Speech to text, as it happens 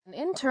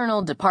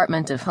internal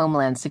Department of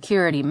Homeland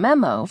Security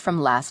memo from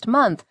last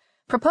month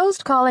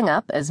proposed calling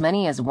up as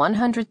many as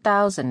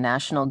 100,000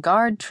 National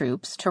Guard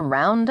troops to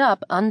round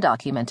up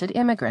undocumented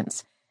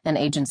immigrants, an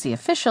agency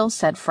official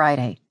said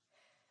Friday.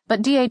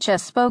 But DHS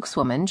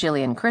spokeswoman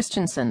Gillian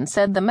Christensen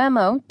said the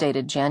memo,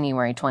 dated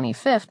January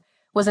 25th,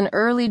 was an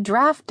early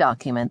draft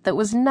document that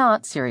was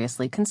not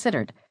seriously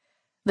considered.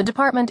 The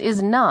department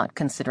is not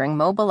considering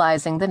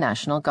mobilizing the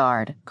National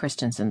Guard,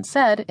 Christensen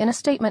said in a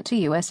statement to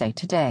USA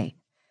Today.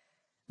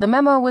 The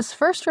memo was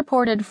first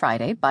reported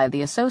Friday by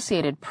the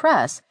Associated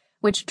Press,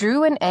 which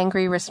drew an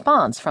angry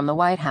response from the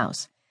White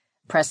House.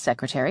 Press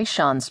Secretary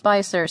Sean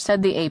Spicer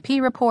said the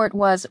AP report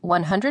was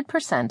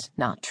 100%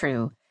 not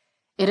true.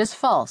 "It is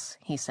false,"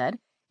 he said.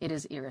 "It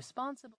is irresponsible."